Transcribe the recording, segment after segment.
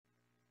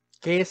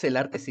¿Qué es el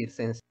arte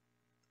circense?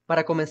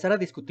 Para comenzar a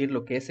discutir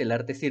lo que es el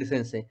arte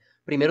circense,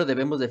 primero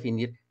debemos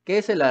definir qué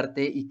es el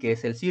arte y qué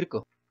es el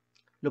circo.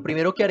 Lo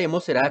primero que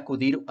haremos será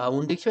acudir a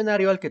un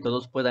diccionario al que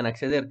todos puedan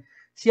acceder.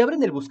 Si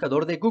abren el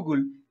buscador de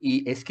Google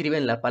y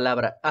escriben la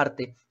palabra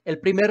arte, el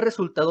primer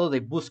resultado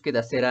de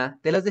búsqueda será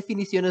de las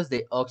definiciones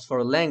de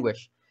Oxford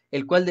Language,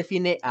 el cual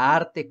define a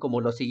arte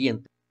como lo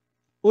siguiente.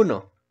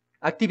 1.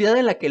 Actividad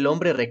en la que el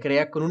hombre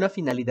recrea con una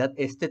finalidad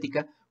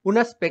estética un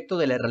aspecto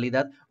de la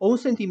realidad o un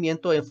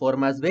sentimiento en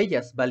formas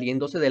bellas,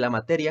 valiéndose de la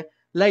materia,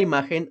 la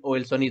imagen o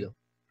el sonido.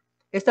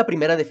 Esta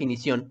primera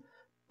definición,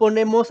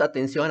 ponemos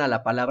atención a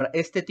la palabra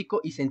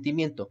estético y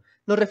sentimiento.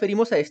 Nos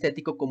referimos a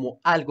estético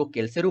como algo que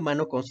el ser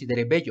humano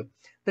considere bello.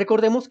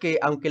 Recordemos que,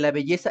 aunque la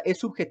belleza es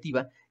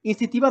subjetiva,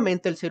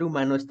 instintivamente el ser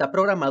humano está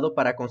programado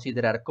para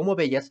considerar como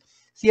bellas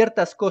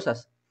ciertas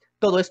cosas.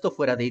 Todo esto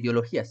fuera de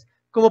ideologías,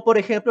 como por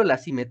ejemplo la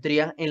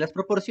simetría en las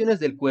proporciones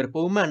del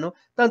cuerpo humano,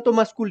 tanto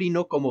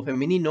masculino como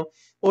femenino,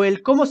 o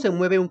el cómo se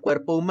mueve un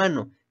cuerpo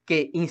humano,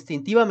 que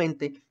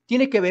instintivamente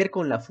tiene que ver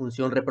con la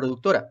función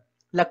reproductora,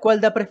 la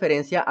cual da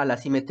preferencia a la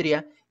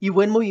simetría y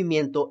buen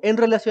movimiento en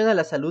relación a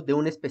la salud de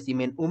un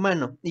espécimen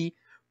humano y,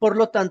 por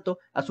lo tanto,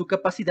 a su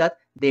capacidad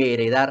de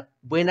heredar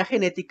buena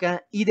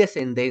genética y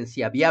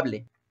descendencia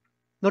viable.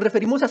 Nos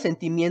referimos a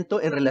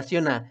sentimiento en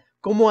relación a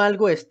cómo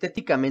algo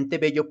estéticamente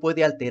bello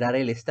puede alterar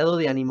el estado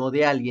de ánimo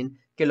de alguien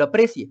que lo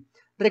aprecie.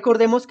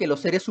 Recordemos que los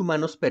seres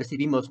humanos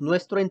percibimos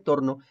nuestro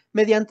entorno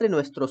mediante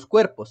nuestros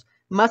cuerpos,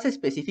 más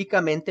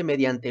específicamente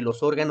mediante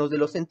los órganos de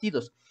los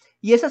sentidos,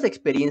 y esas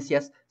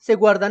experiencias se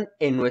guardan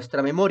en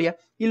nuestra memoria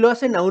y lo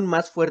hacen aún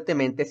más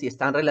fuertemente si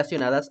están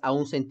relacionadas a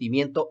un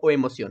sentimiento o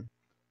emoción.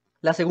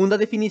 La segunda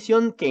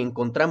definición que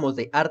encontramos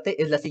de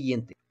arte es la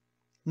siguiente.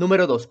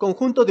 Número 2.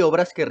 Conjunto de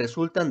obras que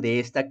resultan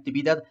de esta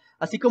actividad,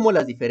 así como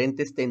las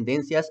diferentes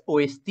tendencias o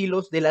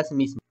estilos de las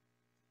mismas.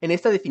 En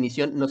esta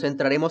definición nos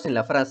centraremos en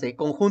la frase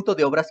conjunto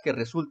de obras que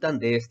resultan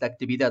de esta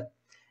actividad.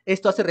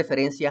 Esto hace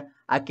referencia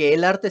a que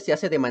el arte se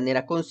hace de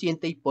manera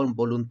consciente y por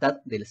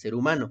voluntad del ser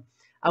humano,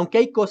 aunque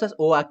hay cosas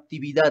o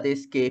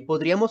actividades que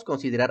podríamos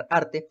considerar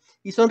arte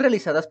y son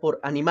realizadas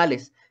por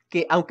animales,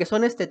 que aunque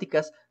son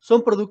estéticas,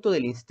 son producto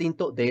del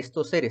instinto de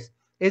estos seres,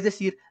 es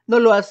decir, no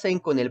lo hacen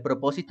con el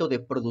propósito de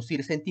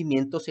producir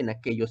sentimientos en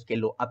aquellos que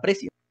lo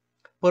aprecian.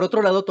 Por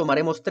otro lado,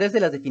 tomaremos tres de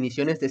las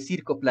definiciones de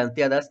circo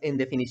planteadas en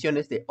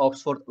definiciones de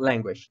Oxford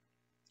Language.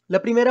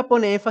 La primera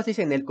pone énfasis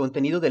en el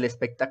contenido del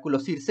espectáculo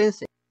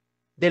circense,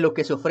 de lo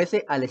que se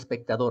ofrece al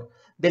espectador,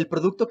 del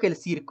producto que el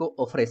circo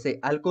ofrece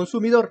al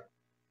consumidor.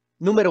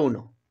 Número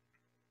 1.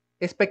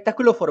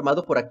 Espectáculo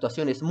formado por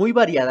actuaciones muy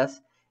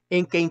variadas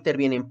en que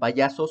intervienen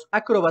payasos,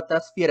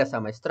 acróbatas, fieras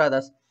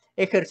amaestradas,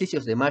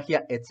 ejercicios de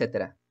magia,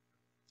 etc.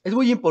 Es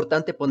muy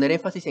importante poner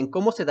énfasis en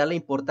cómo se da la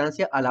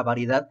importancia a la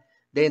variedad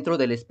dentro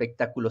del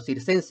espectáculo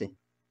circense.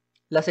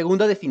 La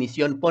segunda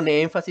definición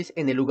pone énfasis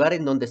en el lugar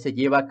en donde se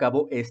lleva a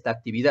cabo esta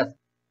actividad.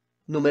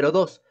 Número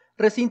 2.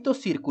 Recinto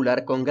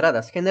circular con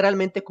gradas,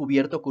 generalmente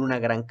cubierto con una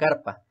gran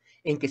carpa,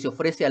 en que se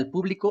ofrece al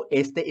público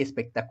este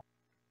espectáculo.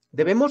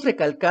 Debemos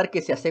recalcar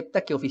que se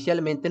acepta que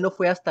oficialmente no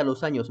fue hasta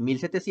los años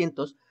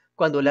 1700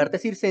 cuando el arte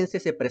circense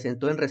se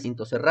presentó en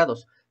recintos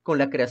cerrados, con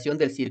la creación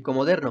del circo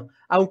moderno,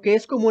 aunque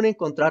es común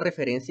encontrar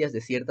referencias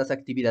de ciertas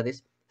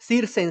actividades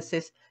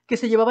circenses que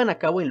se llevaban a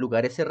cabo en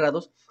lugares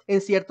cerrados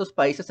en ciertos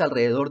países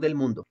alrededor del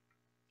mundo.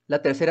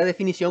 La tercera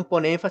definición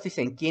pone énfasis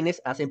en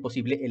quienes hacen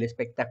posible el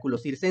espectáculo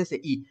circense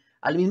y,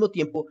 al mismo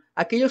tiempo,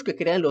 aquellos que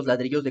crean los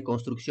ladrillos de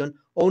construcción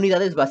o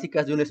unidades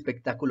básicas de un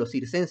espectáculo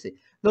circense.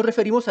 Nos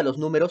referimos a los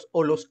números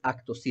o los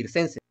actos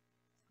circenses.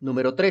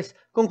 Número 3.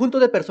 Conjunto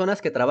de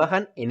personas que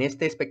trabajan en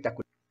este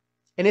espectáculo.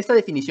 En esta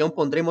definición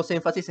pondremos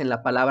énfasis en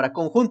la palabra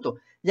conjunto,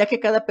 ya que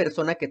cada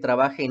persona que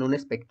trabaje en un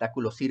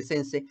espectáculo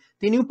circense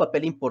tiene un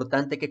papel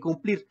importante que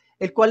cumplir,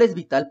 el cual es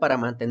vital para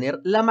mantener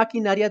la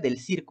maquinaria del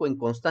circo en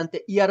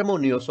constante y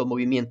armonioso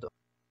movimiento.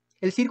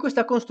 El circo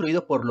está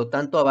construido, por lo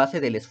tanto, a base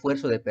del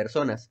esfuerzo de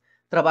personas,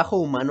 trabajo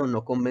humano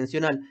no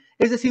convencional,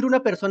 es decir,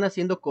 una persona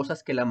haciendo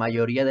cosas que la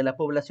mayoría de la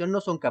población no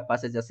son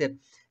capaces de hacer,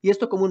 y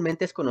esto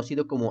comúnmente es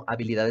conocido como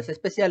habilidades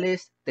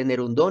especiales,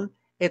 tener un don,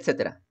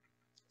 etc.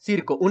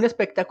 Circo, un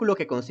espectáculo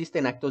que consiste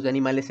en actos de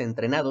animales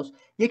entrenados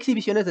y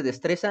exhibiciones de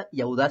destreza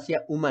y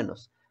audacia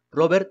humanos.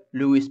 Robert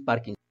Louis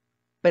Parkinson.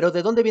 Pero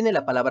 ¿de dónde viene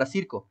la palabra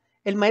circo?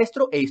 El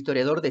maestro e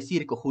historiador de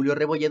circo Julio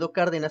Rebolledo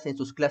Cárdenas, en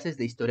sus clases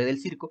de historia del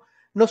circo,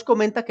 nos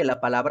comenta que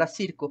la palabra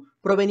circo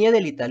provenía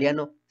del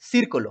italiano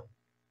circolo.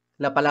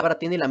 La palabra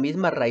tiene la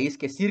misma raíz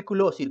que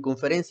círculo o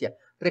circunferencia,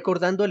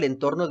 recordando el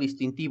entorno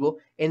distintivo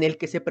en el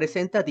que se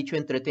presenta dicho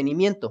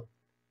entretenimiento.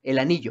 El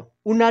anillo,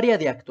 un área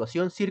de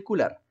actuación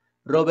circular.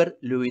 Robert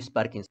Louis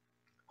Parkinson.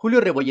 Julio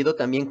Rebolledo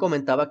también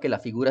comentaba que la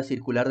figura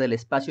circular del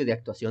espacio de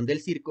actuación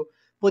del circo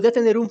podía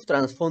tener un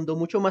trasfondo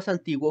mucho más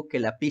antiguo que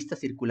la pista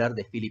circular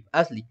de Philip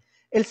Astley.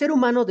 El ser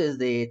humano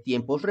desde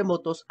tiempos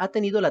remotos ha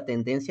tenido la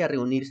tendencia a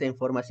reunirse en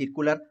forma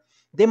circular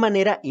de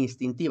manera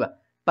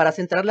instintiva, para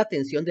centrar la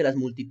atención de las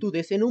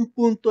multitudes en un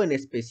punto en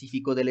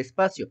específico del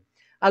espacio.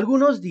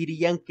 Algunos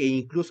dirían que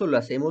incluso lo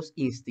hacemos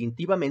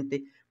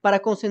instintivamente para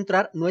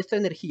concentrar nuestra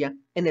energía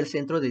en el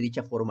centro de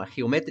dicha forma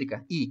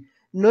geométrica. Y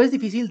no es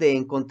difícil de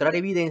encontrar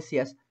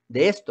evidencias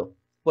de esto.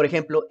 Por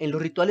ejemplo, en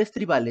los rituales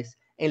tribales,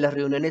 en las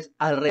reuniones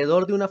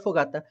alrededor de una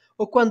fogata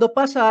o cuando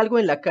pasa algo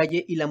en la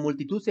calle y la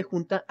multitud se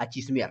junta a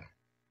chismear.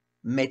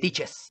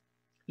 Metiches.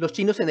 Los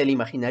chinos en el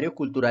imaginario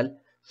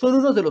cultural son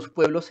uno de los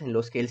pueblos en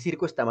los que el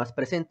circo está más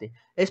presente.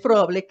 Es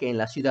probable que en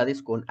las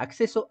ciudades con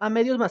acceso a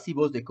medios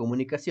masivos de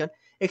comunicación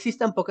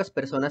existan pocas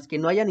personas que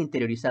no hayan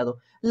interiorizado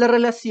la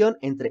relación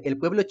entre el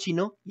pueblo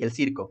chino y el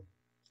circo.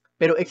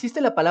 Pero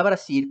 ¿existe la palabra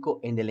circo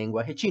en el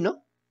lenguaje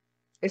chino?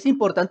 Es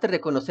importante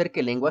reconocer que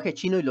el lenguaje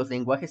chino y los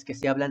lenguajes que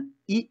se hablan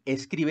y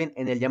escriben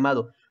en el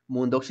llamado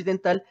mundo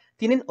occidental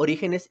tienen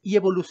orígenes y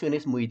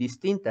evoluciones muy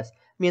distintas,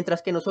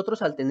 mientras que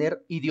nosotros al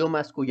tener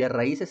idiomas cuya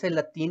raíz es el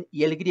latín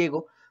y el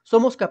griego,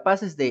 somos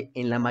capaces de,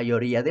 en la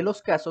mayoría de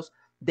los casos,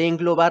 de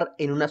englobar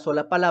en una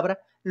sola palabra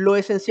lo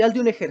esencial de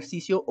un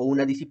ejercicio o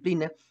una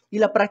disciplina y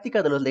la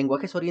práctica de los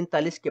lenguajes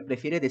orientales que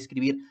prefiere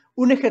describir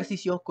un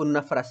ejercicio con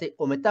una frase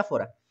o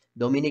metáfora.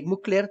 Dominique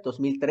Mucler,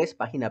 2003,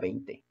 página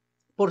 20.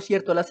 Por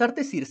cierto, las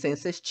artes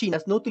circenses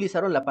chinas no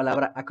utilizaron la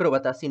palabra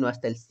acróbata sino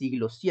hasta el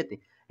siglo VII.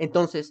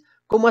 Entonces,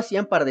 ¿cómo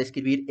hacían para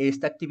describir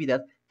esta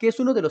actividad que es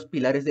uno de los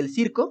pilares del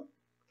circo?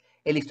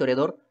 El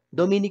historiador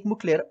Dominique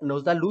Mucler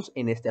nos da luz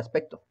en este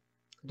aspecto.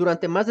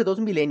 Durante más de 2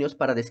 milenios,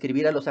 para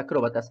describir a los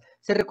acróbatas,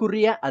 se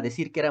recurría a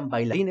decir que eran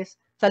bailarines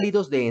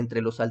salidos de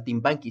entre los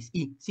saltimbanquis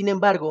y, sin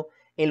embargo,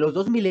 en los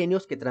 2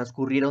 milenios que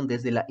transcurrieron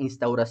desde la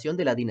instauración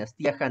de la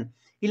dinastía Han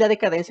y la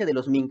decadencia de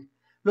los Ming,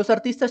 los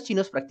artistas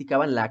chinos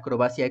practicaban la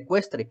acrobacia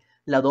ecuestre,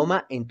 la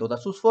doma en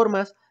todas sus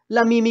formas,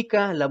 la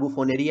mímica, la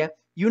bufonería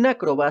y una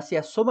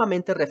acrobacia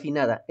sumamente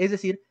refinada, es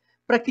decir,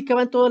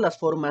 practicaban todas las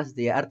formas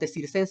de arte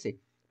circense,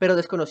 pero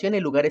desconocían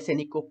el lugar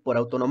escénico por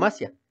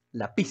autonomacia,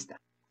 la pista.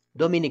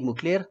 Dominique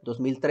Mucler,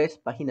 2003,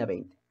 página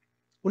 20.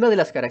 Una de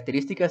las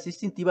características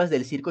distintivas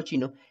del circo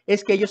chino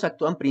es que ellos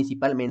actúan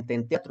principalmente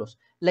en teatros.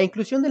 La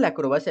inclusión de la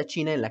acrobacia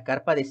china en la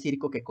carpa de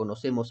circo que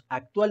conocemos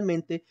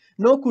actualmente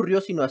no ocurrió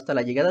sino hasta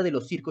la llegada de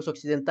los circos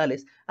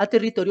occidentales a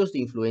territorios de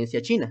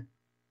influencia china.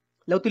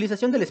 La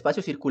utilización del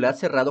espacio circular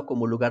cerrado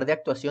como lugar de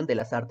actuación de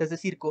las artes de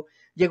circo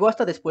llegó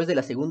hasta después de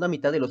la segunda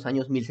mitad de los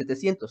años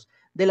 1700,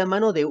 de la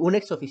mano de un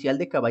exoficial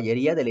de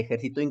caballería del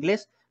ejército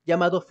inglés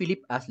llamado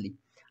Philip Astley,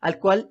 al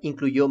cual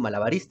incluyó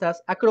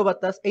malabaristas,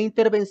 acróbatas e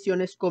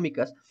intervenciones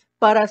cómicas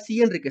para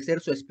así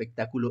enriquecer su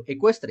espectáculo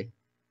ecuestre.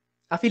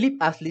 A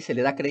Philip Astley se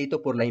le da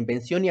crédito por la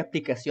invención y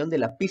aplicación de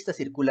la pista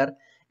circular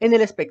en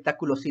el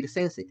espectáculo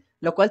circense,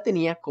 lo cual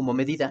tenía como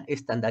medida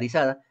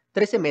estandarizada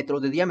 13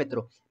 metros de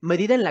diámetro,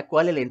 medida en la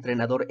cual el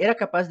entrenador era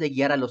capaz de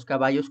guiar a los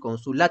caballos con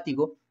su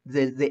látigo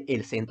desde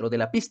el centro de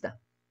la pista.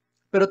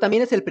 Pero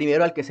también es el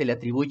primero al que se le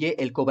atribuye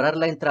el cobrar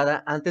la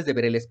entrada antes de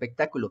ver el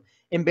espectáculo,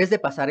 en vez de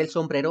pasar el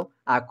sombrero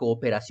a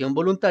cooperación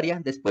voluntaria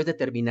después de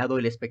terminado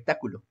el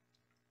espectáculo.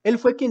 Él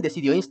fue quien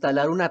decidió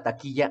instalar una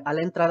taquilla a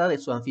la entrada de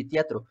su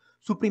anfiteatro,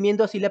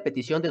 suprimiendo así la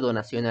petición de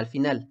donación al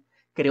final.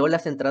 Creó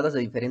las entradas de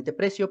diferente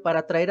precio para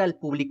atraer al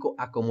público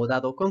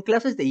acomodado con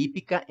clases de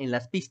hípica en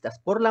las pistas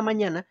por la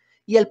mañana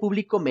y al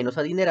público menos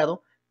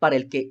adinerado para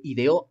el que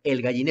ideó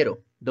El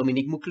Gallinero.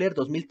 Dominique Mucler,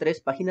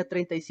 2003, página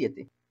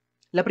 37.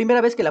 La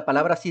primera vez que la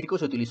palabra circo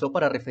se utilizó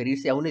para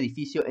referirse a un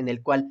edificio en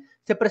el cual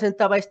se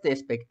presentaba este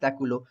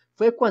espectáculo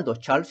fue cuando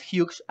Charles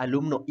Hughes,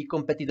 alumno y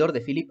competidor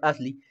de Philip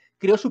Astley,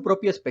 creó su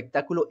propio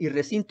espectáculo y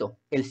recinto,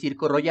 el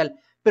Circo Royal,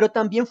 pero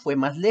también fue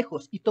más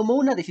lejos y tomó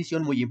una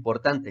decisión muy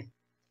importante.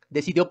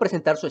 Decidió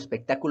presentar su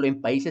espectáculo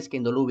en países que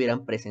no lo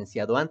hubieran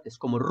presenciado antes,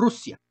 como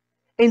Rusia,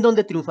 en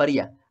donde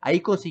triunfaría. Ahí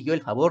consiguió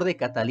el favor de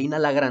Catalina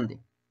la Grande.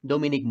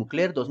 Dominique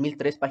Mucler,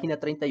 2003, página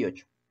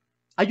 38.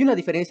 Hay una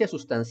diferencia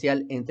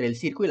sustancial entre el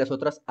circo y las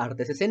otras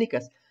artes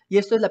escénicas, y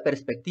esto es la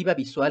perspectiva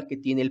visual que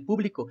tiene el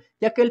público,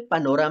 ya que el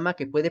panorama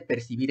que puede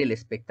percibir el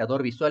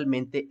espectador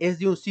visualmente es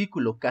de un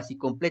círculo casi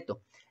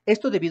completo.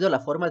 Esto debido a la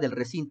forma del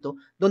recinto,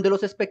 donde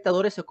los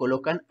espectadores se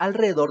colocan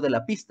alrededor de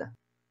la pista.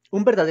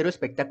 Un verdadero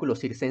espectáculo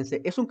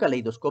circense es un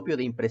caleidoscopio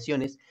de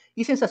impresiones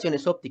y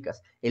sensaciones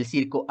ópticas. El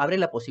circo abre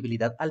la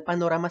posibilidad al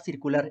panorama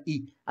circular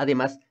y,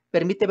 además,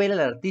 permite ver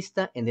al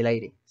artista en el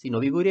aire.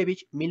 Zinovy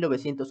Gurevich,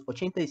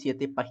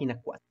 1987,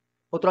 página 4.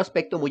 Otro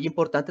aspecto muy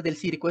importante del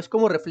circo es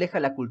cómo refleja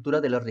la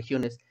cultura de las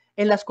regiones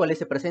en las cuales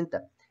se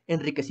presenta,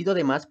 enriquecido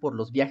además por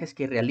los viajes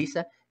que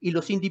realiza y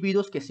los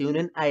individuos que se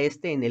unen a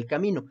este en el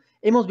camino.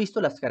 Hemos visto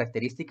las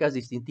características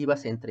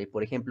distintivas entre,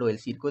 por ejemplo, el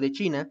circo de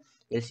China,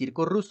 el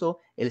circo ruso,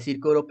 el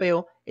circo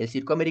europeo, el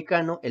circo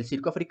americano, el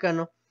circo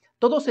africano,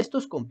 todos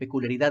estos con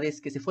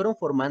peculiaridades que se fueron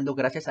formando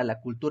gracias a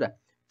la cultura,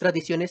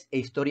 tradiciones e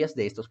historias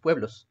de estos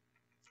pueblos.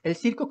 El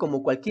circo,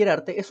 como cualquier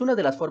arte, es una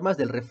de las formas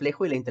del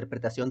reflejo y la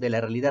interpretación de la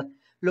realidad,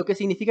 lo que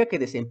significa que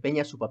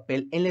desempeña su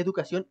papel en la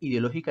educación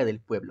ideológica del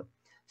pueblo.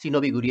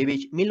 Zinovy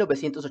Gurevich,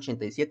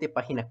 1987,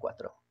 página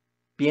 4.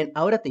 Bien,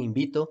 ahora te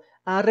invito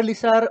a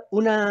realizar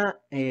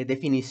una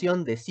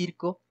definición de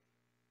circo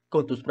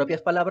con tus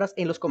propias palabras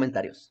en los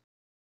comentarios.